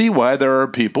can see why there are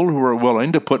people who are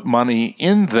willing to put money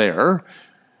in there.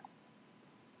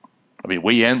 I mean,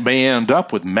 we may end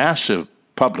up with massive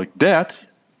public debt,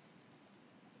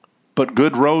 but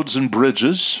good roads and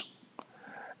bridges.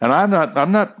 And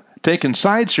I'm not taking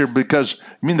sides here because,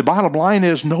 I mean, the bottom line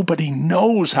is nobody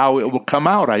knows how it will come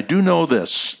out. I do know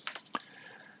this,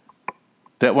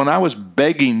 that when I was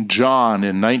begging John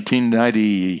in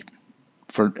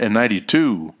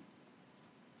 1992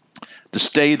 to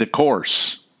stay the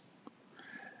course,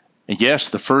 and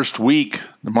yes, the first week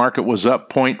the market was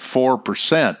up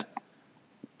 0.4%,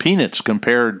 peanuts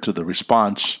compared to the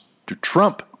response to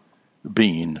Trump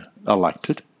being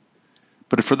elected.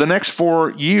 But for the next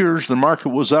 4 years, the market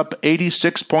was up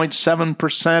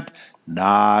 86.7%,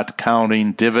 not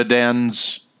counting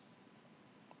dividends.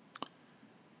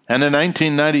 And in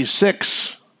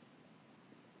 1996,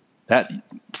 that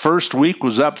first week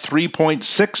was up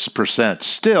 3.6%,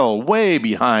 still way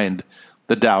behind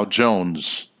the Dow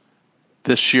Jones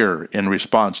this year in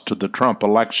response to the Trump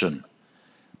election.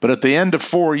 But at the end of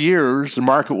 4 years, the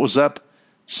market was up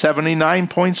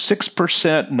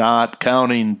 79.6%, not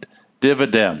counting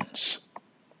dividends.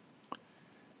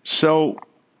 So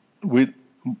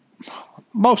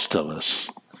most of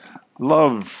us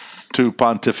love to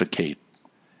pontificate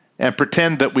and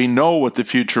pretend that we know what the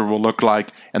future will look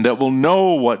like and that we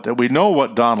know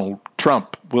what Donald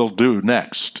Trump will do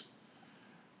next.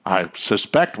 I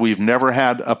suspect we've never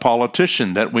had a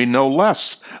politician that we know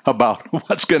less about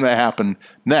what's going to happen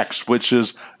next, which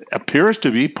appears to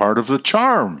be part of the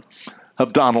charm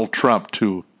of Donald Trump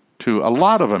to a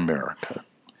lot of America.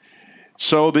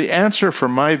 So the answer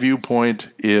from my viewpoint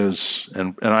is,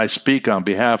 and I speak on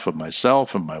behalf of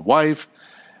myself and my wife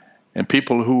and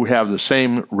people who have the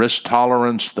same risk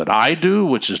tolerance that I do,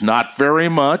 which is not very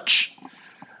much,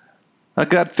 I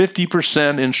got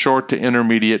 50% in short to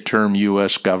intermediate term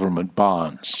U.S. government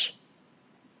bonds.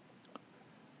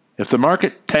 If the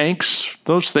market tanks,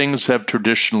 those things have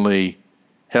traditionally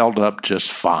held up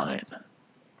just fine.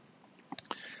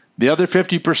 The other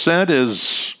 50%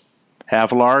 is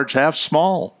half large, half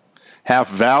small, half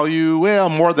value, well,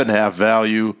 more than half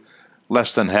value,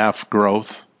 less than half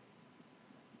growth,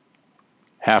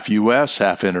 half U.S.,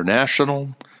 half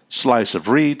international, slice of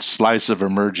REITs, slice of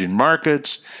emerging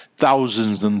markets,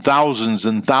 thousands and thousands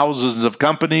and thousands of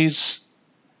companies.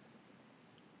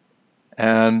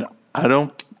 And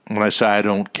when I say I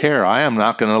don't care, I am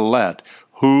not going to let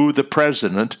who the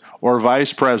president or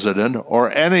vice president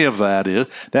or any of that is.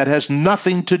 That has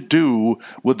nothing to do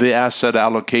with the asset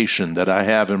allocation that I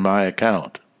have in my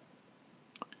account.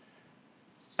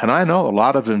 And I know a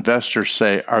lot of investors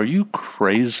say, "Are you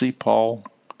crazy, Paul?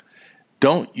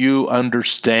 Don't you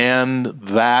understand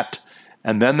that?"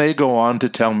 And then they go on to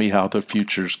tell me how the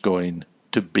future's going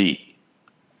to be.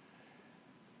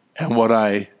 And what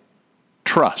I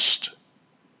trust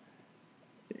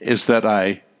is that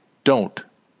I don't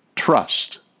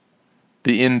trust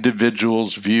the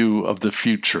individual's view of the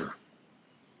future.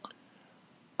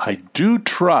 I do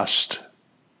trust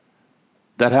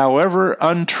that however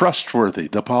untrustworthy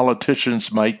the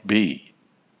politicians might be,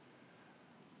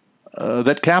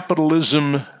 that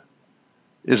capitalism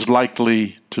is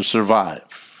likely to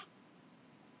survive.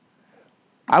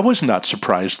 I was not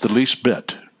surprised the least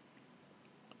bit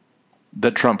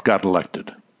that Trump got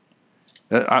elected.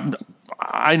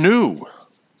 I knew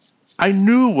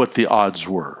what the odds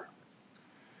were.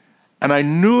 And I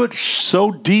knew it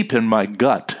so deep in my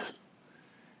gut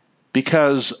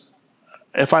because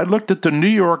if I looked at the New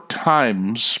York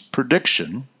Times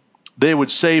prediction, they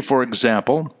would say, for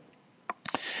example,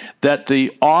 that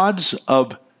the odds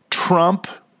of Trump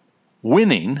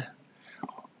winning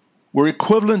were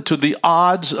equivalent to the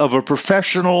odds of a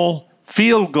professional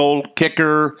field goal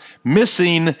kicker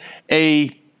missing a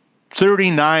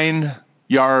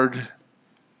 39-yard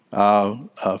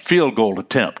field goal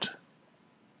attempt.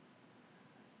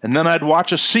 And then I'd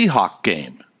watch a Seahawk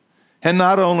game. And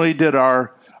not only did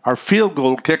our field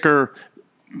goal kicker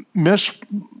miss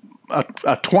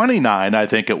a 29, I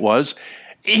think it was,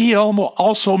 he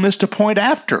also missed a point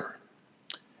after.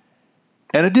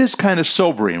 And it is kind of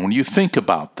sobering when you think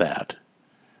about that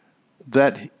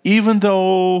even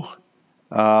though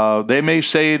they may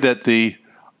say that the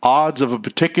odds of a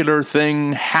particular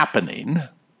thing happening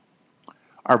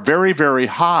are very, very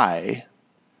high,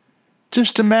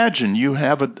 just imagine you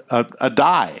have a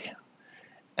die,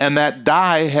 and that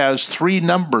die has 3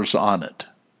 numbers on it,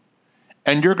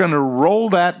 and you're going to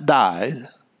roll that die,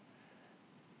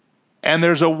 and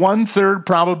there's a 1/3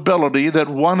 probability that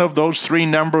one of those 3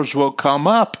 numbers will come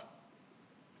up.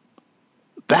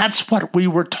 That's what we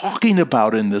were talking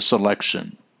about in this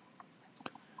election.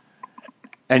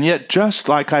 And yet, just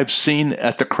like I've seen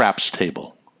at the craps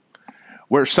table,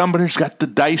 where somebody's got the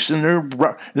dice and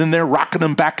they're rocking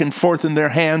them back and forth in their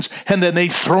hands, and then they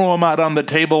throw them out on the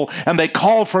table and they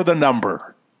call for the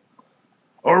number.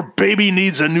 Or baby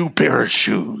needs a new pair of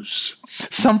shoes.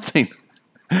 Something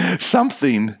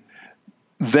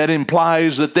that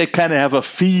implies that they kind of have a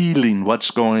feeling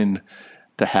what's going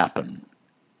to happen.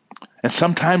 And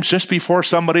sometimes just before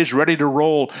somebody's ready to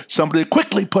roll, somebody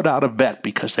quickly put out a bet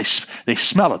because they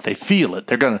smell it, they feel it.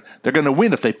 They're gonna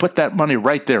win if they put that money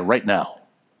right there, right now.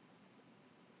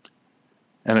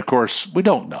 And of course, we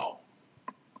don't know.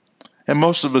 And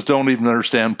most of us don't even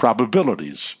understand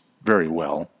probabilities very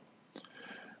well.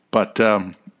 But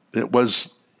it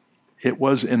was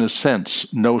in a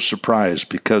sense no surprise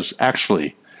because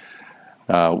actually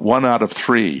 1 out of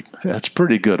 3, that's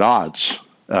pretty good odds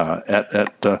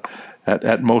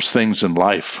at most things in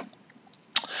life.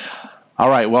 All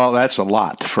right, well, that's a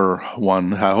lot for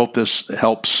one. I hope this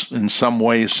helps in some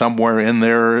way, somewhere in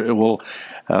there. It will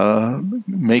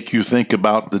make you think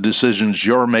about the decisions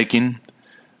you're making.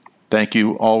 Thank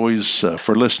you always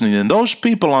for listening. And those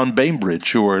people on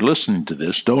Bainbridge who are listening to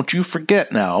this, don't you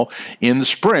forget now, in the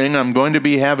spring, I'm going to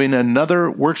be having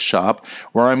another workshop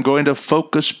where I'm going to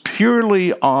focus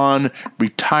purely on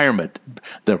retirement,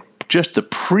 just the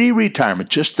pre-retirement,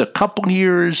 just a couple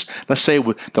years, let's say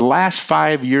the last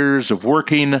 5 years of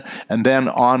working and then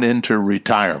on into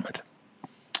retirement.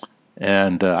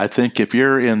 And I think if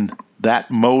you're in that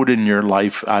mode in your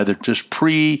life, either just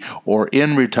pre or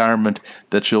in retirement,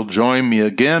 that you'll join me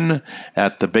again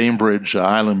at the Bainbridge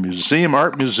Island Museum,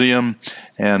 Art Museum,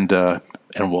 and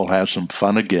we'll have some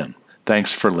fun again.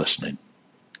 Thanks for listening.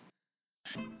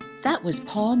 That was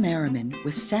Paul Merriman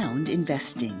with Sound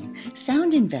Investing.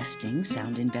 Sound Investing,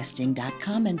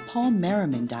 soundinvesting.com, and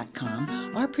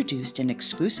paulmerriman.com are produced and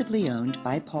exclusively owned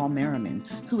by Paul Merriman,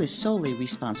 who is solely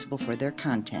responsible for their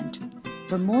content.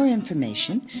 For more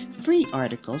information, free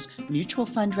articles, mutual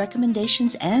fund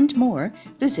recommendations, and more,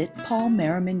 visit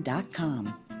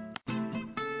paulmerriman.com.